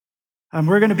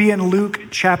We're going to be in Luke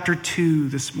chapter 2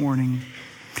 this morning.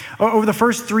 Over the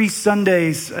first 3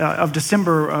 Sundays of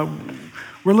December,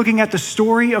 we're looking at the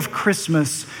story of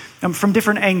Christmas from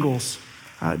different angles,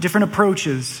 different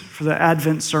approaches for the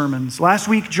Advent sermons. Last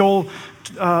week, Joel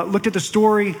looked at the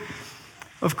story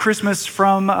of Christmas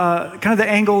from kind of the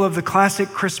angle of the classic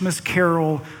Christmas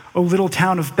carol, O Little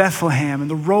Town of Bethlehem, and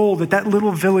the role that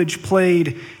little village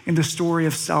played in the story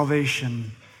of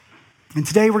salvation. And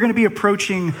today we're going to be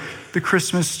approaching the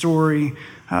Christmas story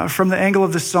from the angle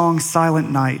of the song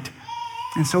Silent Night.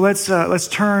 And so let's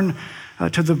turn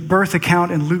to the birth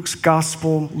account in Luke's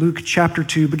Gospel, Luke chapter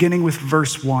 2, beginning with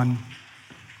verse 1.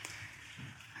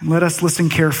 And let us listen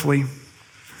carefully,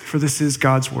 for this is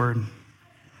God's word.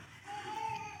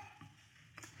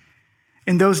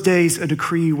 In those days, a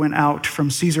decree went out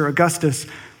from Caesar Augustus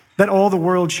that all the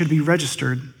world should be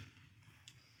registered.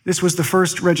 This was the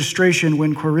first registration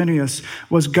when Quirinius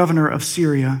was governor of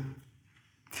Syria.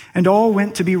 And all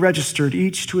went to be registered,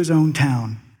 each to his own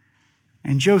town.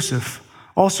 And Joseph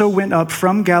also went up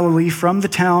from Galilee, from the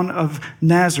town of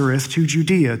Nazareth to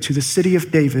Judea, to the city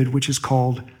of David, which is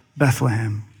called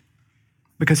Bethlehem,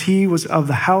 because he was of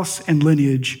the house and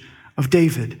lineage of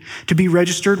David, to be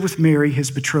registered with Mary,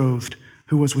 his betrothed,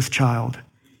 who was with child.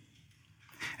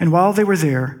 And while they were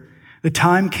there, the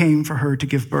time came for her to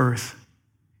give birth.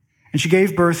 And she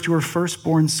gave birth to her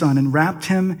firstborn son and wrapped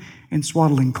him in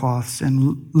swaddling cloths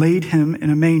and laid him in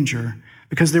a manger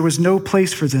because there was no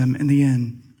place for them in the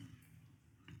inn.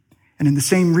 And in the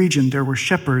same region there were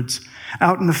shepherds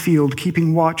out in the field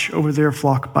keeping watch over their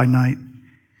flock by night.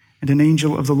 And an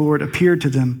angel of the Lord appeared to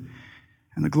them,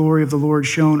 and the glory of the Lord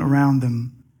shone around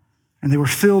them. And they were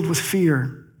filled with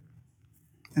fear.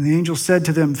 And the angel said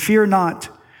to them, "Fear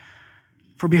not,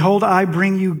 for behold, I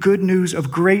bring you good news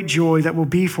of great joy that will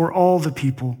be for all the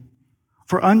people.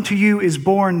 For unto you is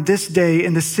born this day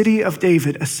in the city of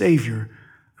David a Savior,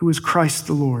 who is Christ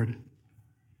the Lord.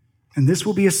 And this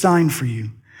will be a sign for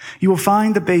you. You will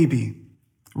find the baby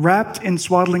wrapped in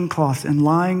swaddling cloths and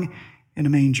lying in a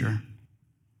manger."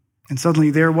 And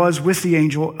suddenly there was with the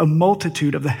angel a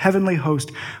multitude of the heavenly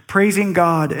host, praising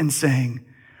God and saying,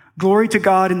 "Glory to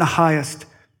God in the highest,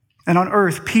 and on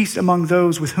earth peace among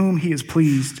those with whom he is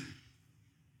pleased."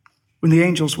 When the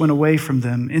angels went away from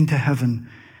them into heaven,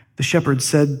 the shepherds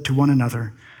said to one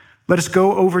another, "Let us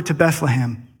go over to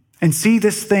Bethlehem and see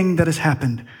this thing that has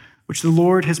happened, which the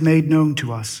Lord has made known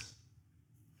to us."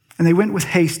 And they went with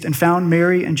haste and found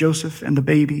Mary and Joseph and the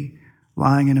baby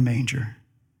lying in a manger.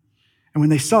 And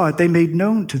when they saw it, they made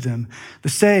known to them the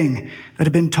saying that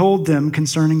had been told them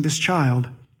concerning this child.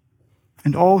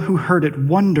 And all who heard it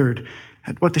wondered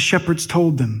at what the shepherds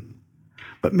told them.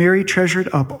 But Mary treasured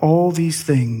up all these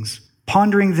things,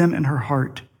 pondering them in her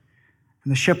heart.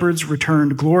 And the shepherds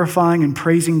returned, glorifying and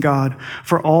praising God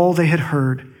for all they had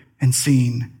heard and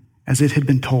seen as it had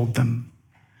been told them.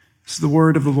 This is the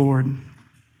word of the Lord.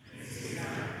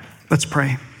 Let's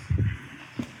pray.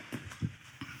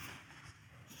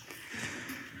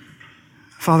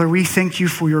 Father, we thank you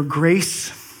for your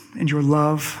grace and your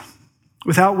love,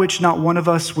 without which not one of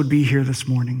us would be here this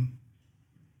morning.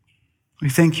 We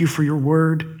thank you for your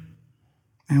word,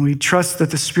 and we trust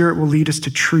that the Spirit will lead us to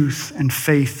truth and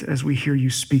faith as we hear you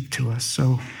speak to us.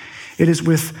 So it is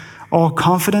with all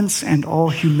confidence and all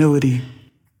humility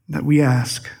that we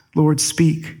ask, Lord,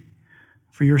 speak,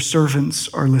 for your servants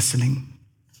are listening.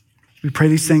 We pray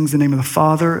these things in the name of the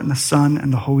Father and the Son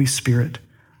and the Holy Spirit.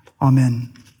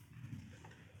 Amen.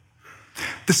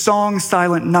 The song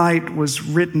Silent Night was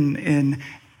written in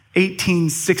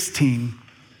 1816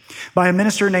 by a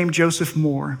minister named Joseph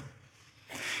Mohr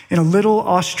in a little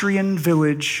Austrian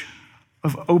village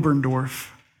of Oberndorf.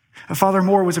 Father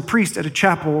Mohr was a priest at a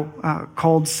chapel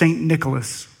called St.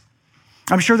 Nicholas.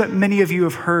 I'm sure that many of you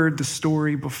have heard the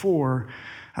story before,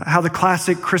 how the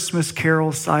classic Christmas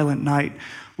carol Silent Night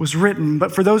was written.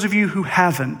 But for those of you who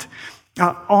haven't,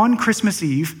 on Christmas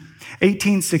Eve,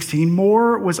 1816,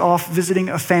 Mohr was off visiting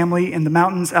a family in the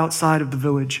mountains outside of the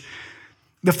village.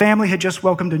 The family had just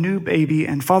welcomed a new baby,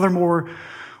 and Father Mohr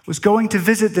was going to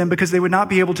visit them because they would not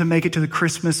be able to make it to the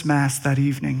Christmas Mass that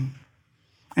evening.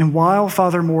 And while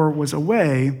Father Mohr was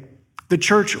away, the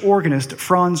church organist,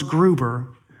 Franz Gruber,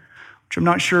 which I'm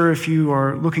not sure if you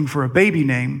are looking for a baby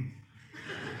name,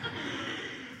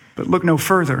 but look no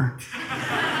further.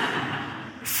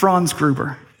 Franz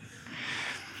Gruber.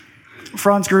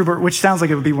 Franz Gruber, which sounds like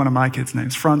it would be one of my kids'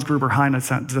 names. Franz Gruber Heine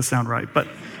does sound right, but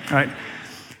all right.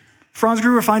 Franz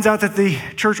Gruber finds out that the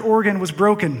church organ was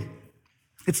broken.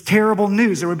 It's terrible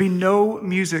news. There would be no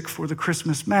music for the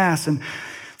Christmas Mass. And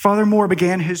Father Mohr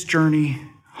began his journey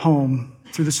home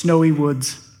through the snowy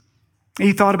woods.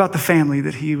 He thought about the family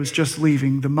that he was just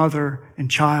leaving, the mother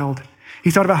and child.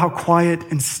 He thought about how quiet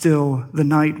and still the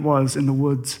night was in the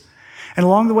woods. And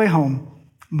along the way home,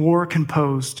 Moore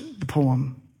composed the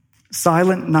poem,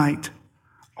 Silent Night,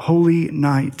 Holy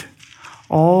Night,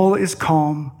 all is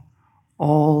calm,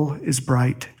 all is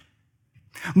bright.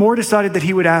 Moore decided that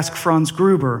he would ask Franz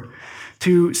Gruber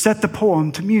to set the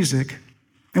poem to music.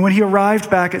 And when he arrived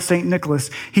back at St. Nicholas,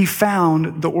 he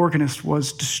found the organist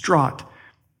was distraught.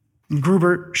 And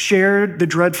Gruber shared the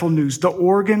dreadful news. The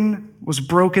organ was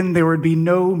broken. There would be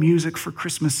no music for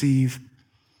Christmas Eve.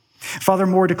 Father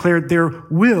Moore declared there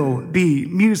will be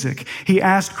music. He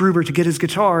asked Gruber to get his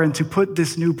guitar and to put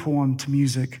this new poem to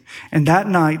music. And that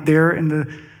night, there in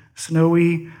the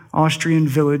snowy Austrian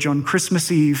village on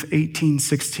Christmas Eve,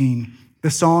 1816,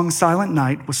 the song Silent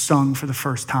Night was sung for the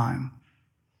first time.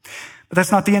 But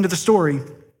that's not the end of the story,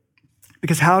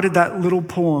 because how did that little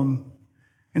poem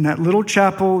in that little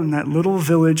chapel in that little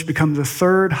village become the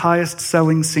third highest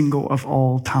selling single of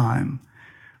all time?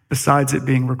 Besides it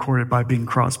being recorded by Bing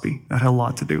Crosby. That had a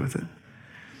lot to do with it.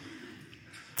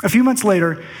 A few months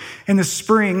later, in the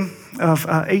spring of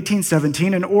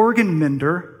 1817, an organ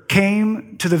mender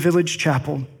came to the village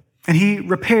chapel, and he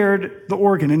repaired the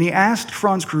organ, and he asked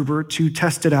Franz Gruber to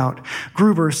test it out.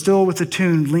 Gruber, still with the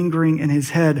tune lingering in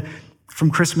his head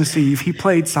from Christmas Eve, he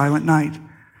played Silent Night.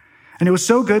 And it was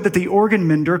so good that the organ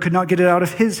mender could not get it out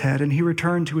of his head, and he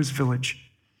returned to his village.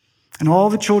 And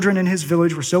all the children in his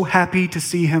village were so happy to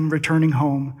see him returning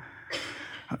home.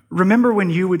 Remember when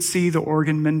you would see the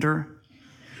organ mender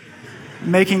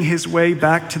making his way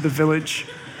back to the village?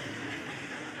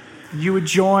 You would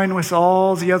join with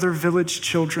all the other village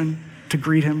children to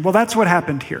greet him. Well, that's what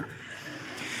happened here.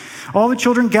 All the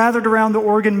children gathered around the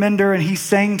organ mender, and he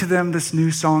sang to them this new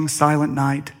song, Silent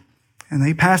Night. And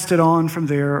they passed it on from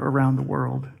there around the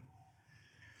world.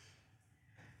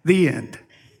 The end.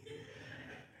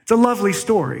 It's a lovely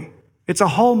story. It's a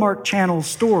Hallmark Channel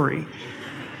story.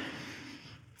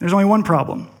 There's only one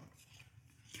problem.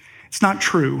 It's not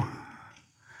true.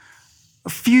 A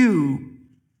few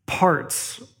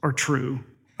parts are true.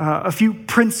 A few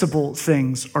principal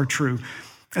things are true.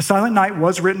 A Silent Night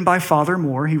was written by Father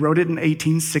Moore. He wrote it in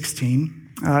 1816.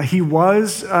 He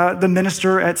was the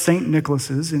minister at St.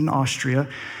 Nicholas's in Austria.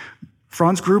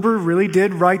 Franz Gruber really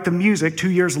did write the music 2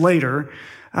 years later.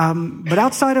 But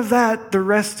outside of that, the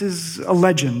rest is a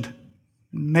legend,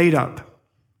 made up.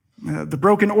 The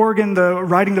broken organ, the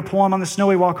writing the poem on the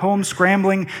snowy walk home,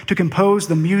 scrambling to compose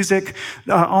the music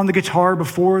on the guitar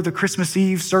before the Christmas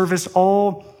Eve service,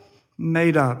 all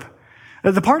made up.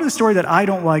 The part of the story that I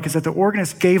don't like is that the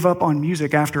organist gave up on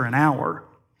music after an hour.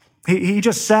 He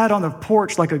just sat on the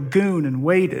porch like a goon and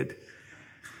waited.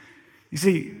 You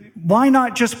see, why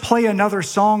not just play another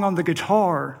song on the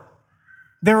guitar?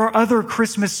 There are other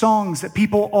Christmas songs that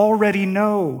people already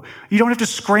know. You don't have to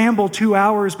scramble 2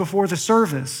 hours before the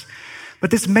service. But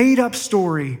this made-up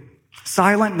story,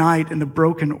 Silent Night and the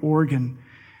Broken Organ,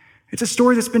 it's a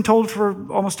story that's been told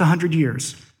for almost 100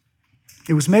 years.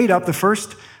 It was made up the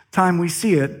first time we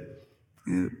see it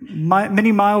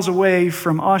many miles away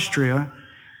from Austria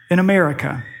in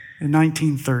America in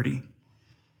 1930.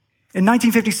 In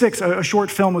 1956, a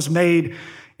short film was made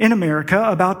in America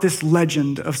about this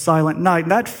legend of Silent Night.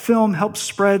 And that film helped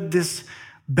spread this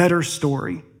better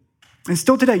story. And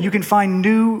still today, you can find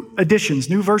new editions,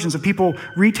 new versions of people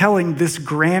retelling this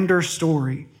grander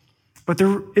story. But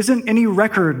there isn't any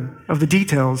record of the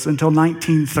details until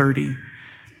 1930.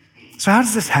 So how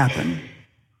does this happen?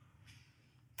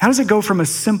 How does it go from a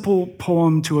simple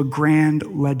poem to a grand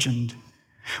legend?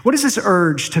 What is this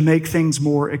urge to make things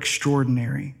more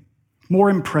extraordinary, more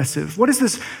impressive? What is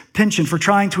this penchant for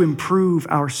trying to improve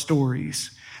our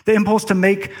stories? The impulse to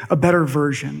make a better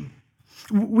version.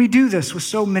 We do this with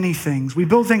so many things. We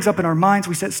build things up in our minds.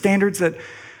 We set standards that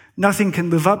nothing can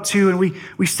live up to, and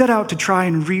we set out to try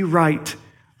and rewrite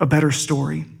a better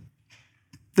story.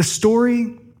 The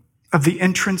story of the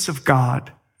entrance of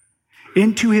God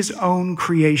into his own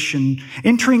creation,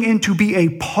 entering in to be a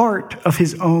part of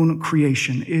his own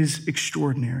creation, is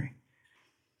extraordinary.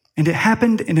 And it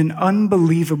happened in an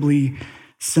unbelievably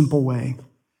simple way.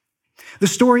 The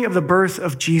story of the birth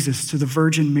of Jesus to the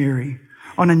Virgin Mary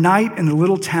on a night in the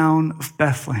little town of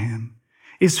Bethlehem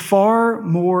is far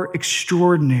more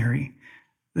extraordinary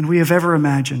than we have ever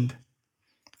imagined.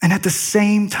 And at the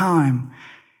same time,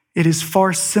 it is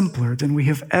far simpler than we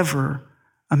have ever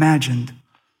imagined.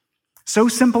 So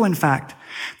simple, in fact,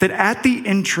 that at the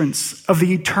entrance of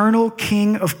the eternal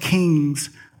King of Kings,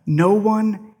 no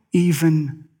one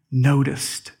even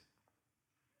noticed.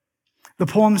 The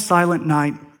poem Silent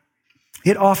Night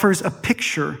It offers a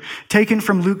picture taken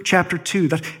from Luke chapter 2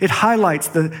 that it highlights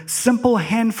the simple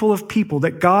handful of people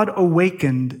that God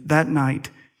awakened that night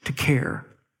to care.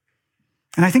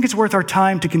 And I think it's worth our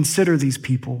time to consider these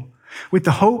people with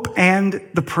the hope and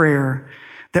the prayer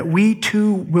that we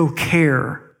too will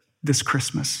care this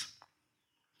Christmas.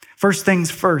 First things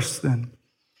first, then.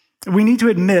 We need to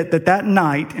admit that that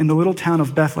night in the little town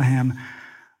of Bethlehem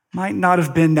might not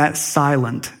have been that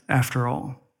silent after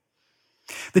all.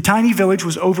 The tiny village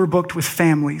was overbooked with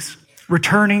families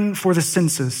returning for the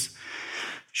census.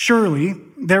 Surely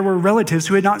there were relatives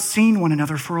who had not seen one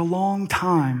another for a long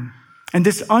time. And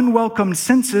this unwelcome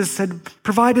census had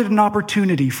provided an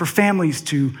opportunity for families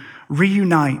to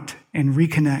reunite and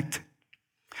reconnect.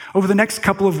 Over the next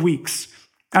couple of weeks,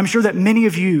 I'm sure that many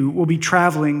of you will be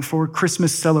traveling for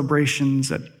Christmas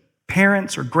celebrations at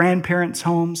parents' or grandparents'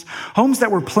 homes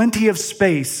that were plenty of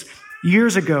space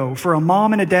years ago for a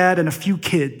mom and a dad and a few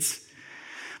kids,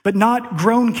 but not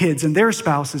grown kids and their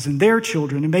spouses and their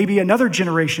children, and maybe another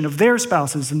generation of their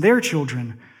spouses and their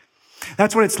children.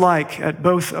 That's what it's like at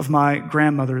both of my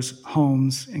grandmother's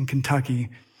homes in Kentucky.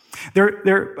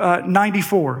 They're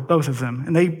 94, both of them,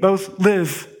 and they both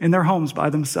live in their homes by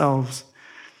themselves.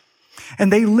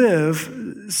 And they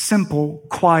live simple,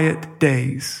 quiet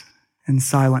days and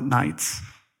silent nights.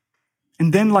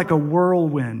 And then, like a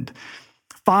whirlwind,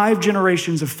 5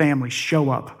 generations of families show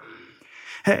up.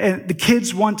 And the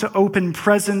kids want to open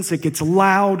presents. It gets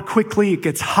loud quickly. It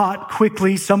gets hot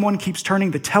quickly. Someone keeps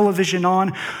turning the television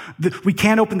on. We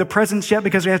can't open the presents yet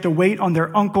because we have to wait on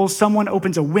their uncle. Someone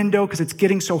opens a window because it's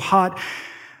getting so hot.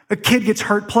 A kid gets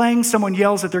hurt playing. Someone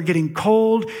yells that they're getting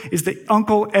cold. Is the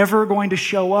uncle ever going to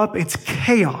show up? It's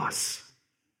chaos.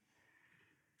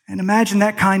 And imagine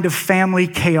that kind of family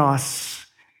chaos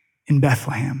in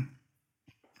Bethlehem.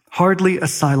 Hardly a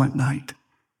silent night.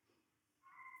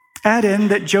 Add in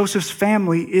that Joseph's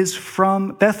family is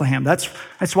from Bethlehem. That's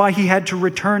why he had to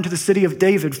return to the city of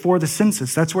David for the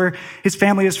census. That's where his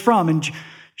family is from. And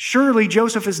surely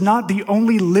Joseph is not the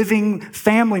only living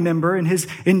family member in his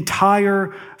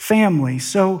entire family.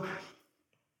 So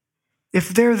if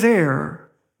they're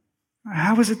there,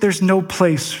 how is it there's no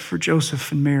place for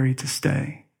Joseph and Mary to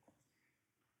stay?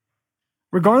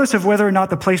 Regardless of whether or not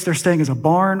the place they're staying is a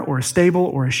barn or a stable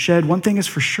or a shed, one thing is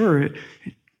for sure, it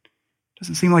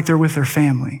doesn't seem like they're with their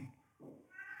family.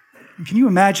 And can you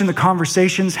imagine the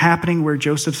conversations happening where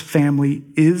Joseph's family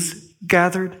is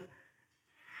gathered?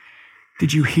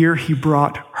 Did you hear he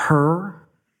brought her?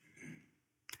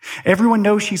 Everyone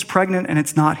knows she's pregnant and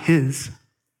it's not his.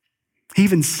 He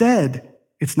even said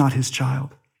it's not his child.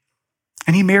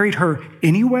 And he married her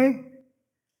anyway?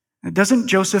 Doesn't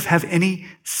Joseph have any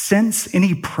sense,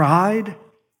 any pride?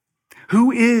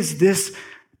 Who is this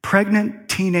pregnant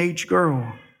teenage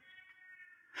girl?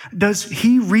 Does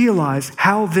he realize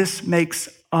how this makes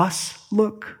us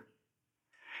look?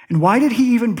 And why did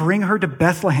he even bring her to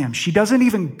Bethlehem? She doesn't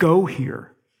even go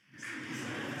here.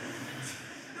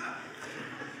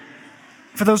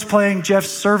 For those playing Jeff's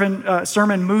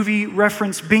sermon movie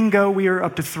reference bingo, we are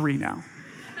up to 3 now.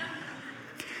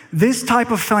 This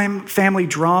type of family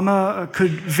drama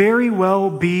could very well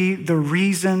be the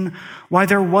reason why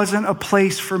there wasn't a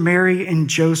place for Mary and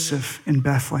Joseph in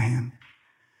Bethlehem.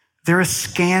 They're a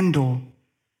scandal.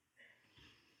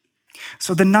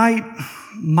 So the night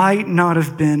might not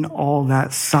have been all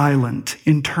that silent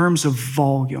in terms of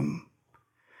volume,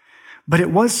 but it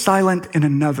was silent in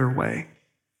another way.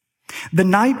 The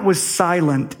night was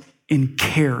silent in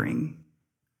caring.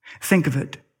 Think of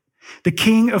it. The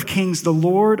King of Kings, the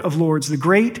Lord of Lords, the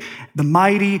great, the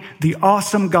mighty, the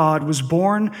awesome God was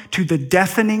born to the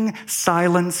deafening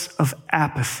silence of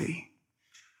apathy.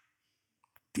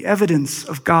 The evidence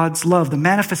of God's love, the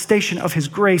manifestation of his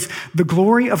grace, the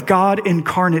glory of God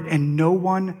incarnate, and no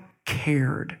one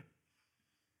cared.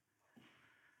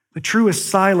 The truest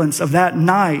silence of that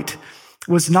night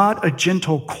was not a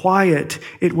gentle quiet,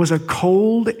 it was a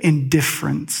cold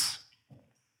indifference.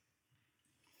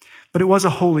 But it was a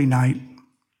holy night,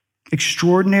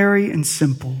 extraordinary and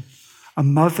simple, a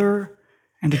mother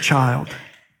and a child.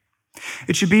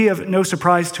 It should be of no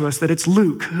surprise to us that it's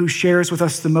Luke who shares with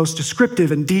us the most descriptive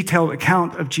and detailed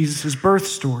account of Jesus' birth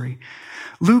story.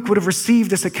 Luke would have received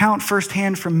this account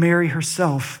firsthand from Mary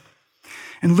herself.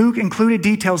 And Luke included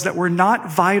details that were not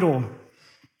vital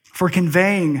for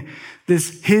conveying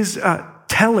his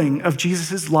telling of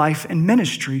Jesus' life and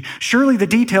ministry. Surely the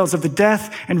details of the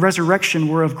death and resurrection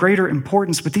were of greater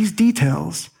importance, but these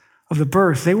details of the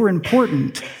birth, they were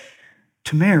important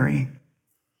to Mary.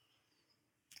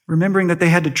 Remembering that they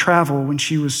had to travel when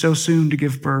she was so soon to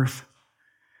give birth,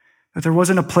 that there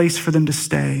wasn't a place for them to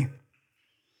stay.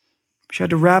 She had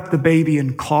to wrap the baby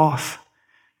in cloth,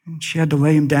 and she had to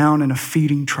lay him down in a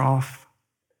feeding trough.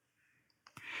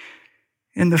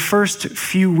 In the first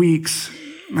few weeks,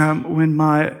 when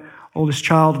my oldest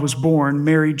child was born,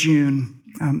 Mary June,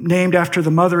 named after the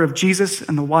mother of Jesus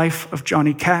and the wife of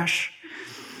Johnny Cash,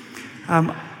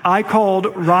 I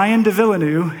called Ryan de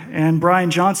Villeneuve and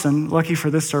Brian Johnson. Lucky for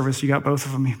this service, you got both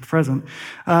of them present.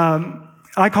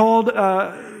 I called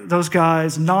those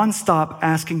guys nonstop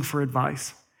asking for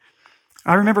advice.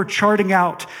 I remember charting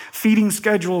out feeding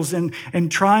schedules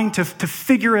and trying to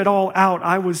figure it all out.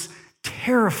 I was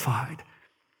terrified.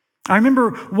 I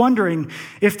remember wondering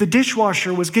if the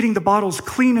dishwasher was getting the bottles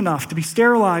clean enough to be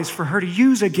sterilized for her to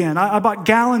use again. I bought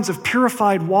gallons of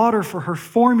purified water for her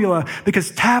formula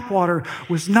because tap water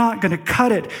was not going to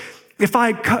cut it. If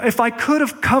I could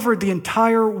have covered the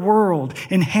entire world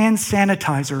in hand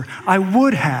sanitizer, I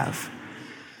would have.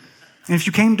 And if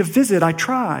you came to visit, I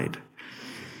tried.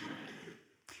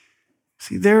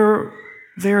 See, there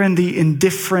in the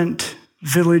indifferent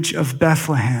village of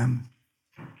Bethlehem,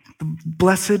 the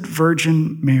Blessed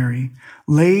Virgin Mary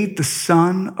laid the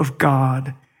Son of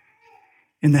God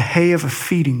in the hay of a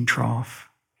feeding trough.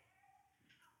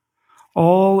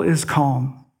 All is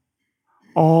calm,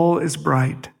 all is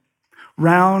bright.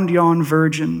 Round yon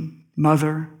virgin,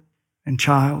 mother and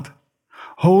child,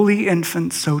 holy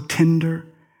infant so tender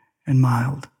and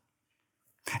mild.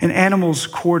 An animal's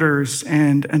quarters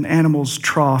and an animal's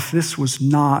trough, this was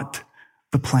not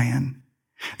the plan.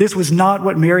 This was not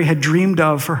what Mary had dreamed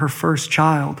of for her first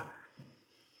child.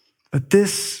 But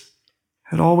this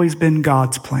had always been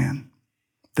God's plan,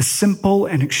 the simple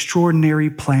and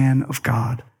extraordinary plan of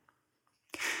God.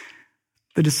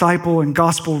 The disciple and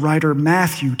gospel writer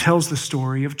Matthew tells the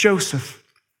story of Joseph,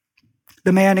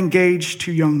 the man engaged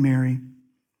to young Mary.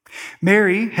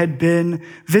 Mary had been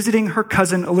visiting her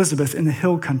cousin Elizabeth in the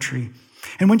hill country,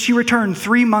 and when she returned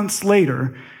 3 months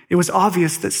later, it was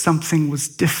obvious that something was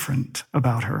different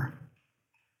about her.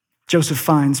 Joseph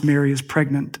finds Mary is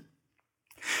pregnant.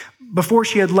 Before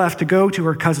she had left to go to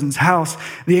her cousin's house,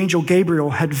 the angel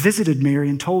Gabriel had visited Mary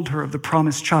and told her of the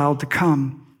promised child to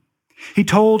come. He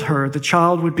told her the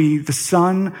child would be the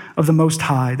Son of the Most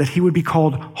High, that he would be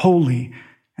called Holy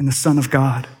and the Son of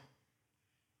God.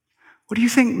 What do you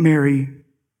think Mary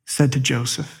said to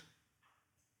Joseph?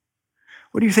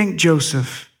 What do you think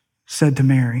Joseph said to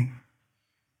Mary?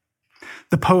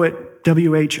 The poet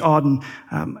W.H. Auden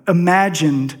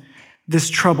imagined this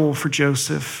trouble for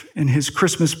Joseph in his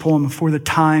Christmas poem, For the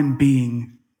Time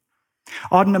Being.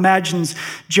 Auden imagines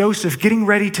Joseph getting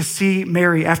ready to see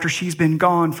Mary after she's been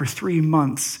gone for 3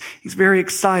 months. He's very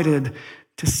excited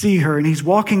to see her, and he's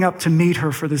walking up to meet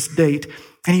her for this date.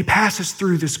 And he passes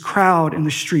through this crowd in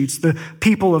the streets, the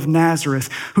people of Nazareth,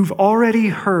 who've already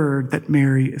heard that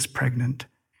Mary is pregnant.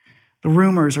 The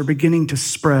rumors are beginning to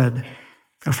spread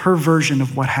of her version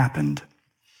of what happened.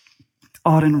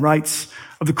 Auden writes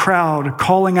of the crowd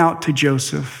calling out to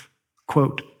Joseph,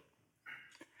 quote,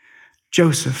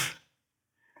 "Joseph,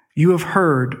 you have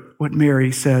heard what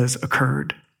Mary says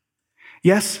occurred.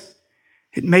 Yes,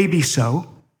 it may be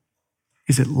so.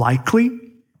 Is it likely?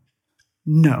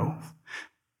 No.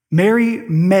 Mary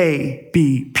may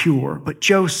be pure, but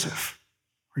Joseph,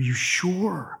 are you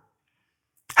sure?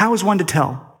 How is one to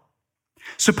tell?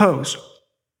 Suppose,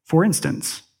 for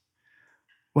instance,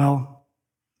 well,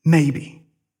 maybe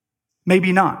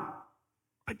not.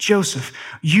 But Joseph,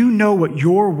 you know what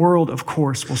your world, of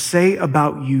course, will say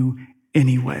about you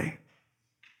anyway."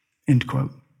 End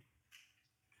quote.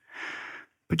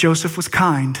 But Joseph was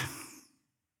kind.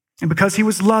 And because he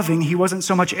was loving, he wasn't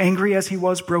so much angry as he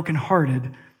was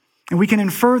brokenhearted. And we can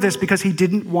infer this because he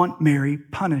didn't want Mary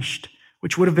punished,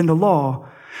 which would have been the law.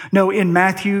 No, in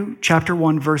Matthew chapter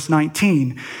 1, verse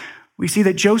 19, we see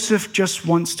that Joseph just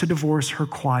wants to divorce her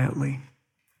quietly,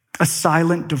 a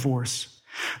silent divorce.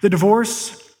 The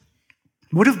divorce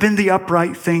would have been the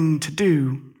upright thing to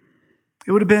do.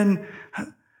 It would have been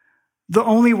the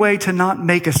only way to not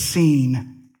make a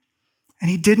scene. And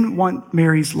he didn't want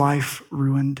Mary's life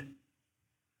ruined,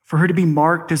 for her to be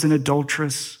marked as an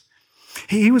adulteress.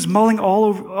 He was mulling all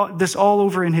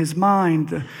over in his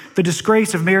mind, the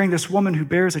disgrace of marrying this woman who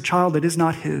bears a child that is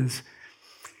not his,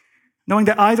 knowing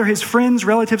that either his friends,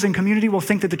 relatives, and community will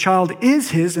think that the child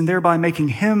is his and thereby making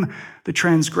him the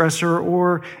transgressor,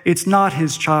 or it's not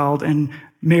his child and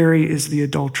Mary is the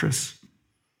adulteress.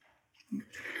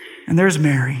 And there's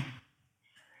Mary,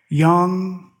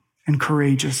 young and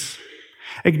courageous,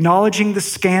 acknowledging the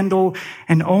scandal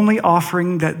and only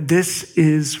offering that this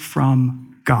is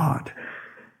from God.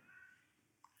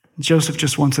 Joseph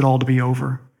just wants it all to be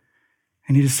over,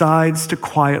 and he decides to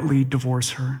quietly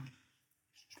divorce her.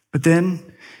 But then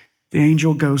The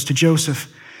angel goes to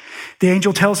Joseph. The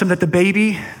angel tells him that the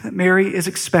baby that Mary is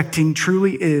expecting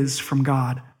truly is from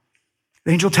God.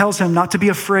 The angel tells him not to be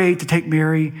afraid to take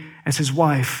Mary as his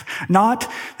wife,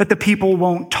 not that the people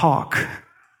won't talk,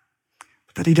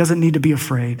 but that he doesn't need to be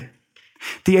afraid.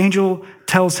 The angel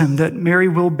tells him that Mary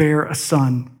will bear a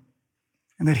son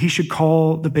and that he should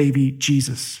call the baby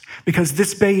Jesus, because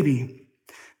this baby,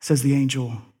 says the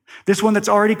angel, this one that's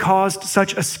already caused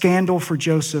such a scandal for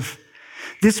Joseph,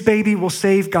 this baby will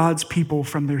save God's people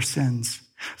from their sins.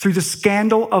 Through the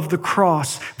scandal of the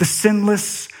cross, the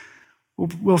sinless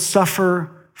will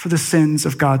suffer for the sins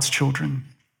of God's children.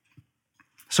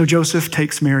 So Joseph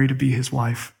takes Mary to be his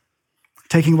wife,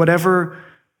 taking whatever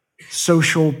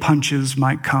social punches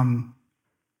might come.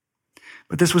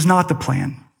 But this was not the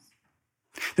plan.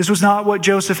 This was not what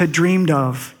Joseph had dreamed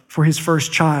of for his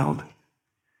first child.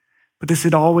 But this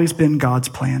had always been God's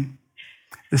plan,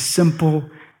 the simple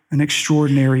and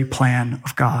extraordinary plan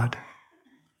of God.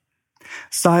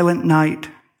 Silent night,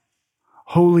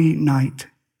 holy night.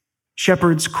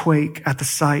 Shepherds quake at the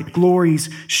sight. Glories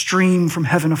stream from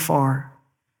heaven afar.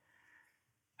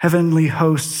 Heavenly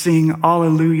hosts sing,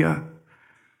 Alleluia.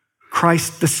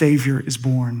 Christ the Savior is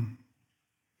born.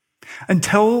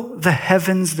 Until the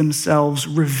heavens themselves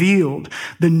revealed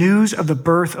the news of the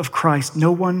birth of Christ,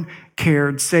 no one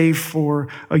cared save for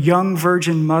a young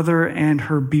virgin mother and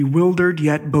her bewildered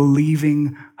yet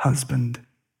believing husband.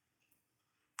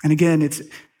 And again, it's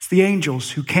the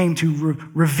angels who came to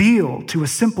reveal to a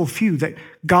simple few that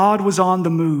God was on the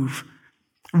move,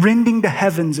 rending the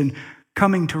heavens and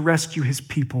coming to rescue his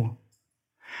people.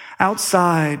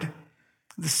 Outside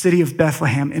the city of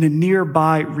Bethlehem, in a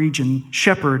nearby region,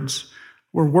 shepherds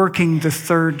were working the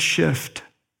third shift.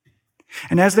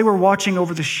 And as they were watching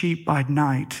over the sheep by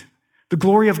night, the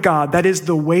glory of God, that is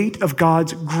the weight of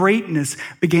God's greatness,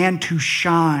 began to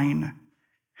shine.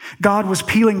 God was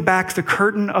peeling back the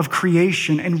curtain of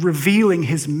creation and revealing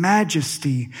his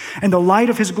majesty, and the light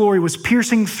of his glory was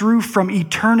piercing through from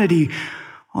eternity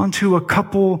onto a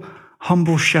couple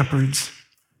humble shepherds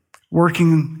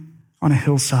working on a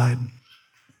hillside.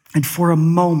 And for a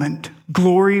moment,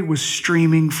 glory was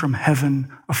streaming from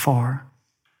heaven afar.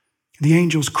 The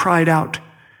angels cried out,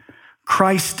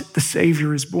 Christ the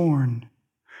Savior is born.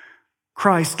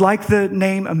 Christ, like the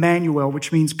name Emmanuel,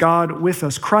 which means God with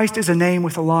us, Christ is a name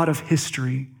with a lot of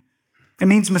history. It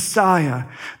means Messiah,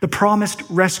 the promised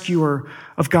rescuer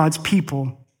of God's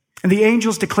people. And the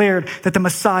angels declared that the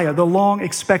Messiah, the long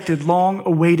expected, long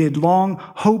awaited, long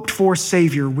hoped for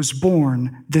Savior, was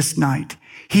born this night.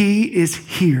 He is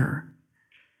here.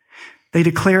 They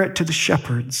declare it to the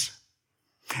shepherds.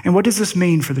 And what does this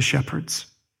mean for the shepherds?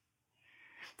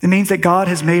 It means that God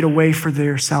has made a way for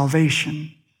their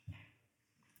salvation.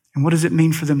 And what does it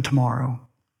mean for them tomorrow?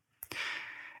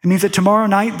 It means that tomorrow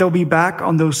night they'll be back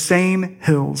on those same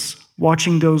hills,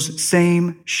 watching those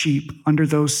same sheep under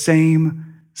those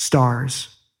same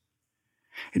stars.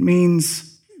 It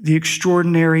means the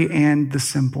extraordinary and the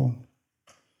simple.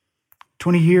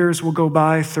 20 years will go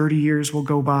by, 30 years will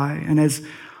go by. And as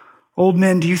old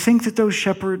men, do you think that those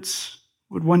shepherds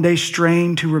would one day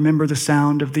strain to remember the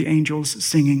sound of the angels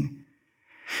singing?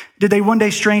 Did they one day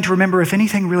strain to remember if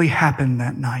anything really happened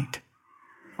that night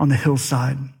on the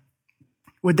hillside?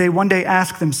 Would they one day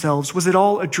ask themselves, was it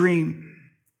all a dream?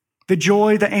 The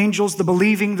joy, the angels, the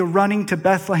believing, the running to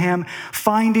Bethlehem,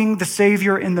 finding the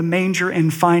Savior in the manger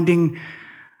and finding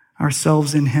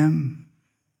ourselves in him.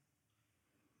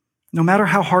 No matter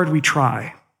how hard we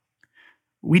try,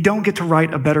 we don't get to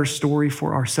write a better story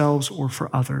for ourselves or for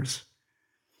others.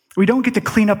 We don't get to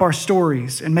clean up our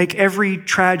stories and make every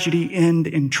tragedy end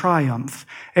in triumph,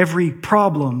 every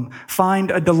problem find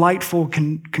a delightful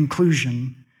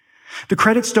conclusion. The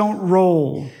credits don't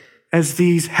roll as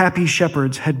these happy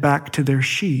shepherds head back to their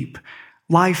sheep.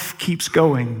 Life keeps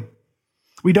going.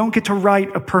 We don't get to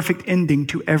write a perfect ending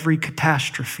to every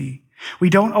catastrophe. We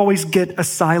don't always get a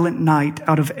silent night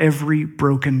out of every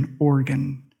broken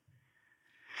organ.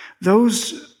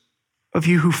 Those of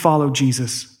you who follow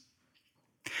Jesus,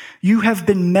 you have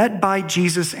been met by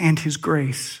Jesus and his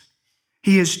grace.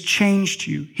 He has changed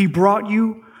you. He brought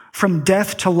you from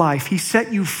death to life. He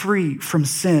set you free from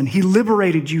sin. He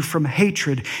liberated you from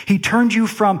hatred. He turned you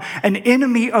from an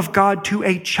enemy of God to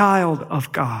a child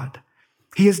of God.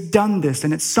 He has done this,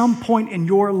 and at some point in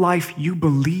your life, you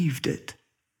believed it.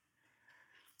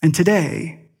 And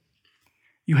today,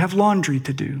 you have laundry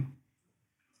to do.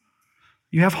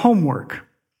 You have homework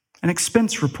and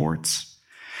expense reports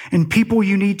and people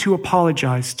you need to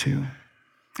apologize to.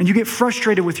 And you get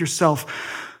frustrated with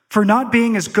yourself for not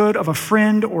being as good of a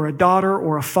friend or a daughter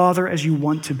or a father as you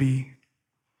want to be.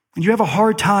 and you have a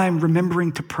hard time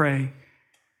remembering to pray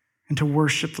and to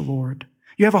worship the Lord.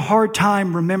 You have a hard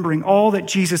time remembering all that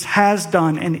Jesus has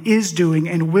done and is doing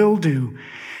and will do.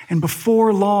 And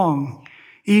before long,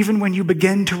 even when you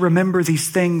begin to remember these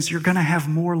things, you're going to have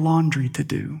more laundry to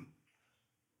do.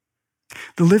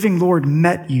 The living Lord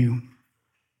met you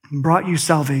and brought you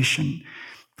salvation.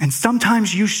 And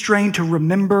sometimes you strain to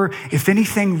remember if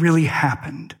anything really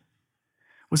happened.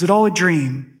 Was it all a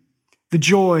dream? The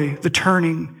joy, the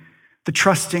turning, the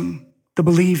trusting, the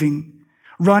believing,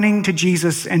 running to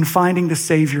Jesus and finding the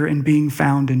Savior and being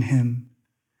found in him.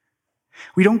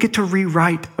 We don't get to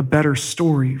rewrite a better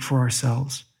story for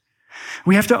ourselves.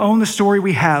 We have to own the story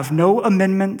we have. No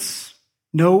amendments,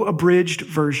 no abridged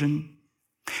version.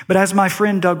 But as my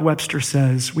friend Doug Webster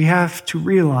says, we have to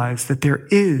realize that there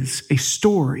is a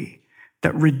story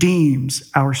that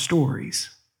redeems our stories.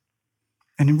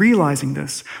 And in realizing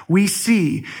this, we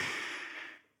see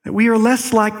that we are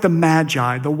less like the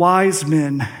Magi, the wise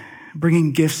men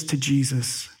bringing gifts to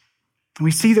Jesus. And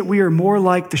we see that we are more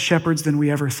like the shepherds than we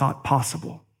ever thought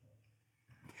possible.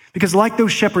 Because like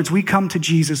those shepherds, we come to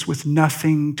Jesus with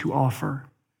nothing to offer.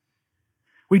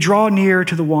 We draw near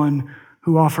to the one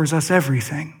who offers us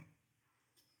everything.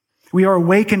 We are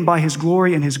awakened by his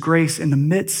glory and his grace in the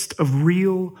midst of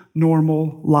real,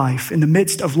 normal life, in the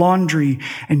midst of laundry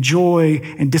and joy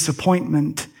and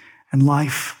disappointment and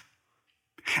life.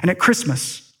 And at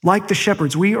Christmas, like the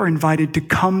shepherds, we are invited to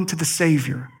come to the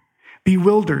Savior,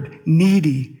 bewildered,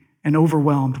 needy, and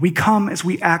overwhelmed. We come as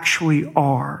we actually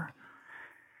are,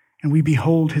 and we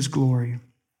behold his glory.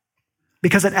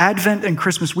 Because at Advent and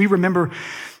Christmas, we remember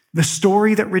the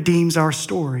story that redeems our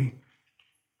story.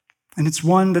 And it's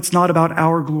one that's not about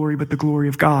our glory, but the glory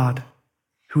of God,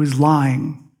 who is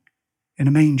lying in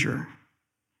a manger.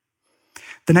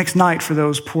 The next night for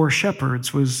those poor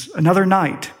shepherds was another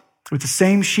night with the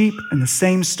same sheep and the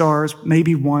same stars,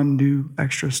 maybe one new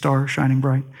extra star shining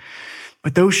bright.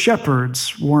 But those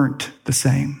shepherds weren't the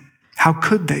same. How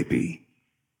could they be?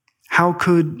 How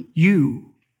could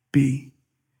you be?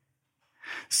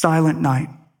 Silent night,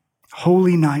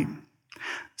 holy night,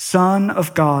 Son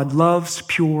of God loves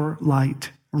pure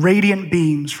light, radiant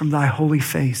beams from thy holy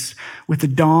face with the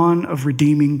dawn of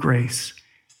redeeming grace.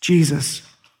 Jesus,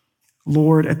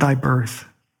 Lord at thy birth.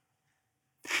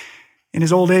 In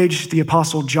his old age, the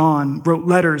Apostle John wrote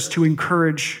letters to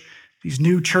encourage these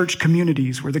new church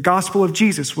communities where the gospel of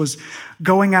Jesus was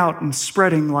going out and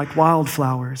spreading like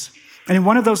wildflowers. And in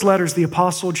one of those letters, the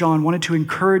Apostle John wanted to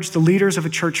encourage the leaders of a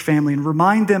church family and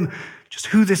remind them just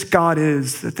who this God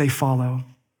is that they follow.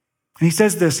 And he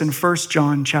says this in 1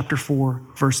 John chapter 4,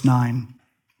 verse 9.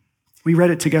 We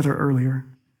read it together earlier.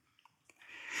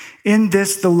 In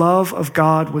this, the love of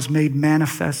God was made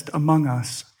manifest among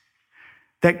us,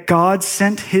 that God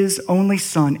sent his only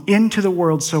Son into the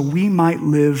world so we might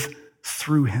live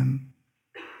through him.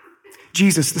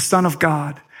 Jesus, the Son of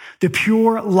God, the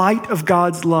pure light of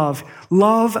God's love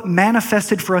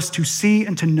manifested for us to see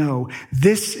and to know.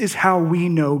 This is how we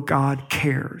know God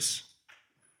cares.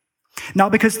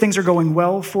 Not because things are going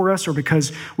well for us or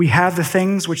because we have the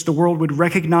things which the world would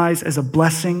recognize as a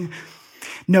blessing.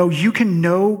 No, you can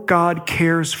know God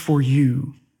cares for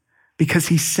you because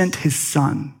he sent his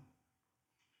Son.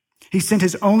 He sent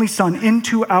his only Son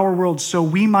into our world so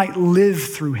we might live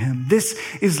through him. This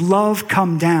is love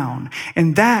come down.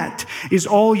 And that is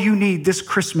all you need this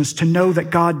Christmas to know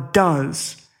that God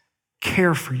does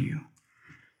care for you.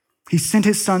 He sent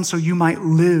his Son so you might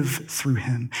live through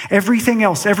him. Everything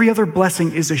else, every other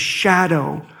blessing is a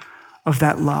shadow of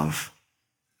that love.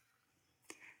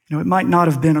 You know, it might not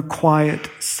have been a quiet,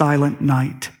 silent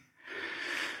night,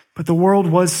 but the world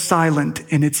was silent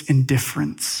in its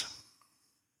indifference.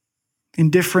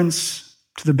 Indifference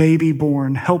to the baby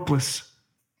born, helpless,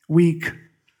 weak,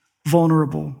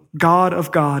 vulnerable, God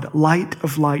of God, light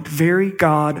of light, very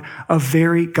God of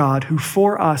very God, who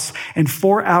for us and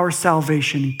for our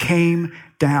salvation came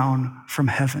down from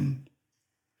heaven.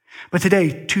 But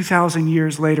today, 2,000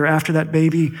 years later, after that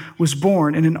baby was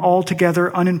born in an altogether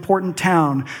unimportant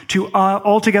town, to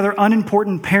altogether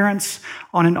unimportant parents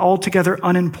on an altogether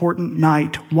unimportant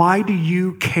night, why do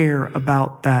you care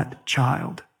about that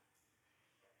child?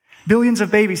 Billions of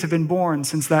babies have been born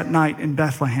since that night in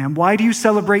Bethlehem. Why do you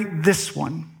celebrate this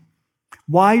one?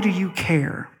 Why do you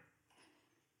care?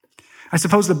 I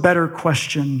suppose the better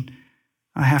question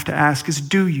I have to ask is,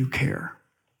 do you care?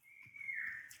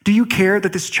 Do you care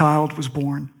that this child was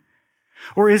born?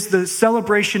 Or is the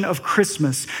celebration of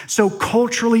Christmas so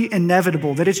culturally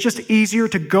inevitable that it's just easier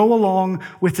to go along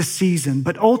with the season,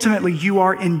 but ultimately you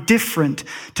are indifferent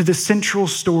to the central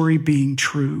story being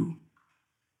true?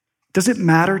 Does it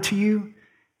matter to you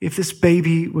if this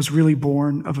baby was really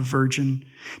born of a virgin?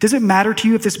 Does it matter to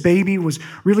you if this baby was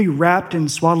really wrapped in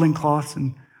swaddling cloths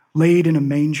and laid in a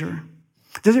manger?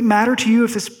 Does it matter to you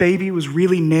if this baby was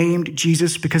really named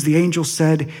Jesus because the angel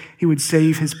said he would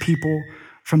save his people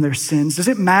from their sins? Does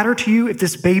it matter to you if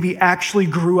this baby actually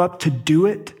grew up to do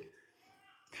it?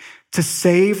 To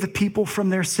save the people from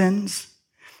their sins?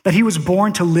 That he was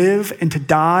born to live and to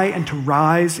die and to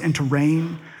rise and to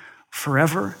reign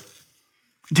forever?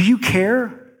 Do you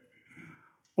care?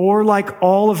 Or like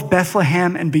all of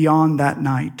Bethlehem and beyond that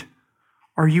night,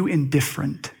 are you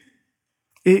indifferent?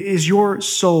 Is your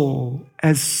soul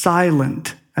as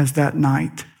silent as that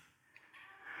night?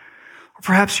 Or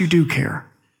perhaps you do care.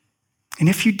 And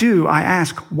if you do, I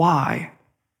ask, why?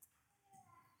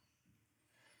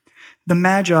 The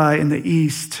Magi in the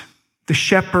east, the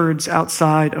shepherds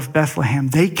outside of Bethlehem,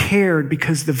 they cared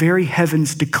because the very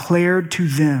heavens declared to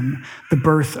them the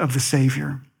birth of the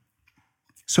Savior.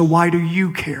 So why do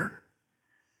you care?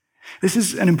 This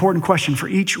is an important question for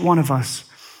each one of us,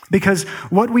 because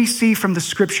what we see from the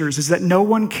scriptures is that no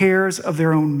one cares of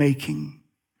their own making.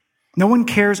 No one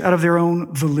cares out of their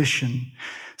own volition.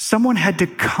 Someone had to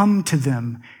come to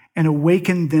them and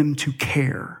awaken them to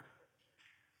care.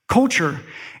 Culture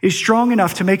is strong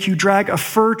enough to make you drag a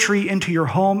fir tree into your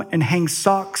home and hang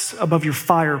socks above your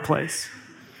fireplace.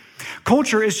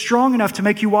 Culture is strong enough to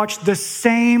make you watch the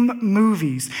same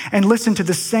movies and listen to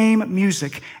the same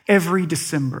music every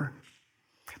December.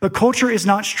 But culture is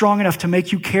not strong enough to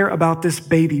make you care about this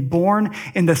baby born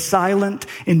in the silent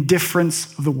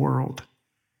indifference of the world.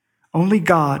 Only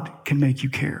God can make you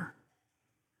care.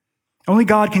 Only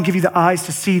God can give you the eyes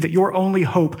to see that your only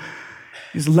hope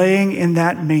is laying in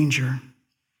that manger,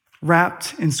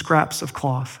 wrapped in scraps of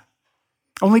cloth.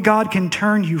 Only God can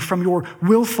turn you from your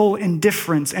willful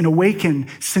indifference and awaken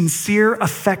sincere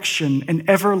affection and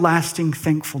everlasting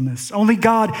thankfulness. Only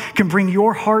God can bring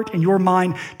your heart and your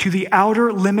mind to the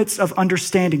outer limits of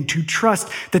understanding, to trust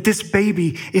that this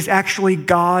baby is actually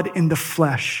God in the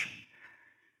flesh.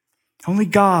 Only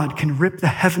God can rip the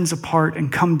heavens apart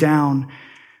and come down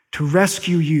to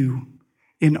rescue you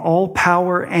in all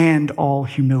power and all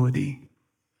humility.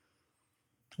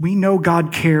 We know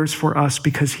God cares for us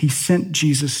because he sent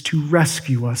Jesus to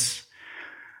rescue us.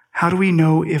 How do we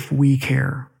know if we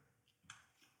care?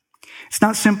 It's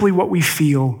not simply what we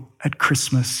feel at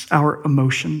Christmas, our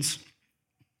emotions.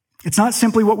 It's not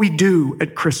simply what we do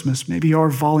at Christmas, maybe our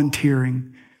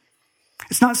volunteering.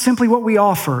 It's not simply what we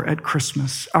offer at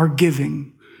Christmas, our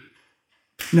giving.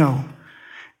 No,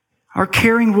 our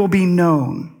caring will be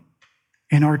known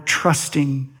in our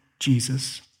trusting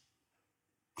Jesus.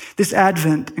 This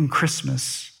Advent and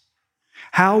Christmas,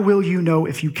 how will you know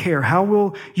if you care? How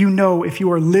will you know if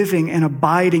you are living and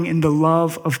abiding in the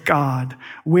love of God?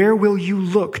 Where will you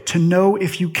look to know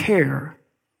if you care?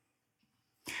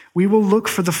 We will look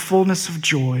for the fullness of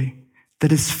joy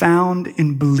that is found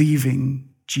in believing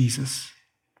Jesus,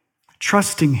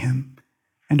 trusting him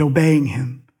and obeying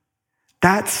him.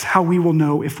 That's how we will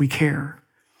know if we care.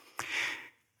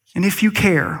 And if you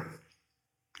care,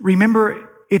 remember,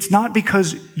 it's not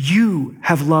because you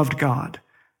have loved God,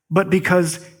 but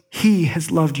because he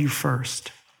has loved you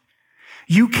first.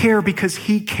 You care because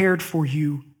he cared for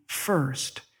you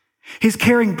first. His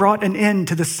caring brought an end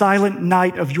to the silent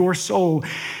night of your soul,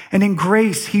 and in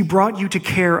grace, he brought you to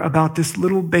care about this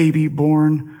little baby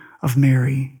born of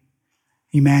Mary,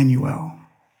 Emmanuel.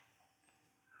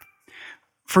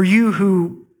 For you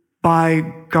who, by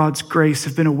God's grace,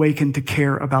 have been awakened to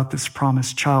care about this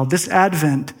promised child, this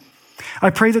Advent, I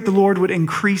pray that the Lord would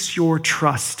increase your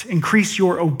trust, increase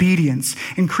your obedience,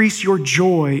 increase your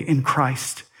joy in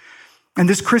Christ. And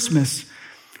this Christmas,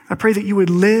 I pray that you would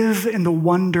live in the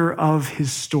wonder of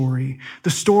his story, the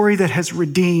story that has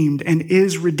redeemed and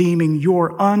is redeeming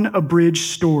your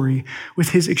unabridged story with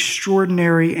his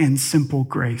extraordinary and simple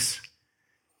grace.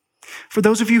 For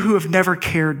those of you who have never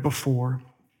cared before,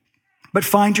 but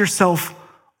find yourself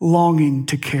longing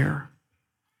to care,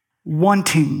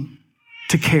 wanting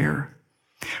to care,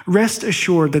 rest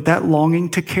assured that that longing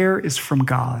to care is from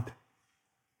God.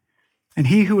 And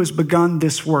he who has begun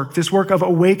this work of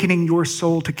awakening your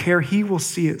soul to care, he will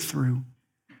see it through.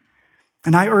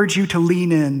 And I urge you to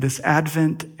lean in this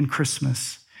Advent and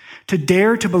Christmas, to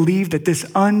dare to believe that this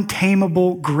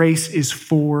untamable grace is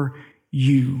for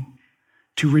you,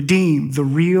 to redeem the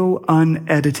real,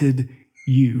 unedited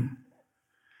you.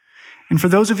 And for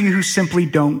those of you who simply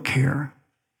don't care,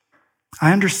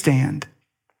 I understand.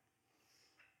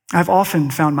 I've often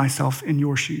found myself in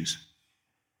your shoes.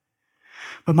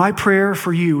 But my prayer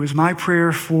for you is my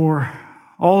prayer for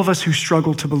all of us who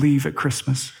struggle to believe at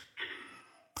Christmas.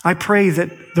 I pray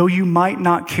that though you might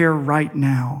not care right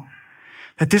now,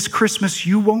 that this Christmas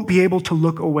you won't be able to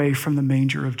look away from the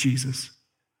manger of Jesus.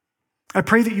 I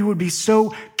pray that you would be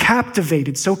so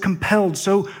captivated, so compelled,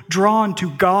 so drawn to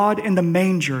God in the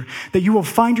manger that you will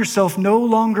find yourself no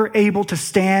longer able to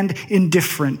stand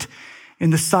indifferent in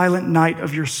the silent night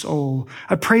of your soul.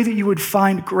 I pray that you would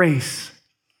find grace,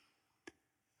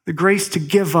 the grace to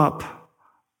give up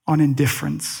on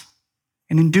indifference.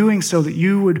 And in doing so, that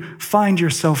you would find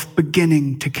yourself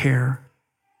beginning to care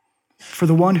for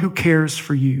the one who cares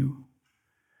for you,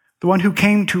 the one who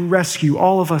came to rescue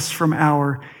all of us from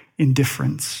our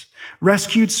indifference,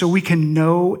 rescued so we can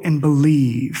know and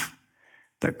believe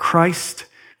that Christ,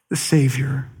 the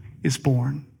Savior, is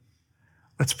born.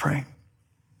 Let's pray.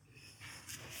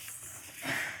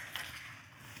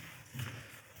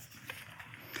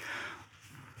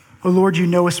 Oh Lord, you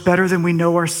know us better than we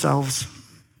know ourselves.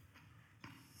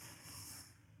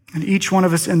 And each one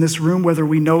of us in this room, whether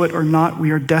we know it or not,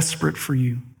 we are desperate for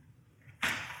you.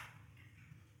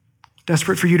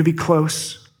 Desperate for you to be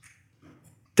close.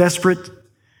 Desperate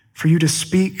for you to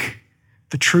speak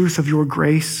the truth of your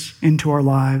grace into our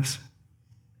lives.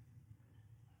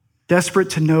 Desperate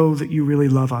to know that you really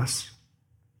love us.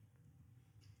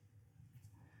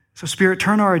 So Spirit,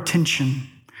 turn our attention,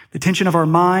 the attention of our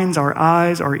minds, our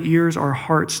eyes, our ears, our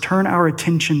hearts, turn our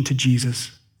attention to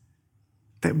Jesus,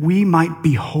 that we might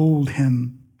behold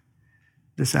him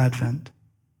this Advent.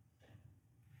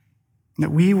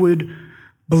 That we would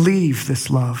believe this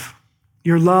love,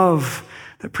 your love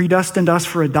that predestined us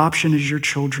for adoption as your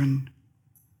children,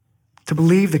 to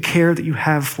believe the care that you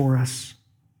have for us,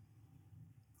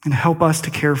 and help us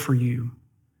to care for you,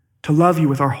 to love you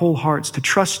with our whole hearts, to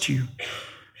trust you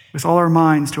with all our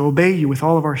minds, to obey you with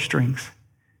all of our strength.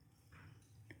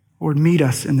 Lord, meet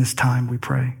us in this time, we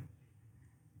pray.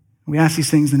 We ask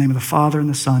these things in the name of the Father, and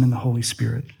the Son, and the Holy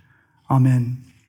Spirit. Amen.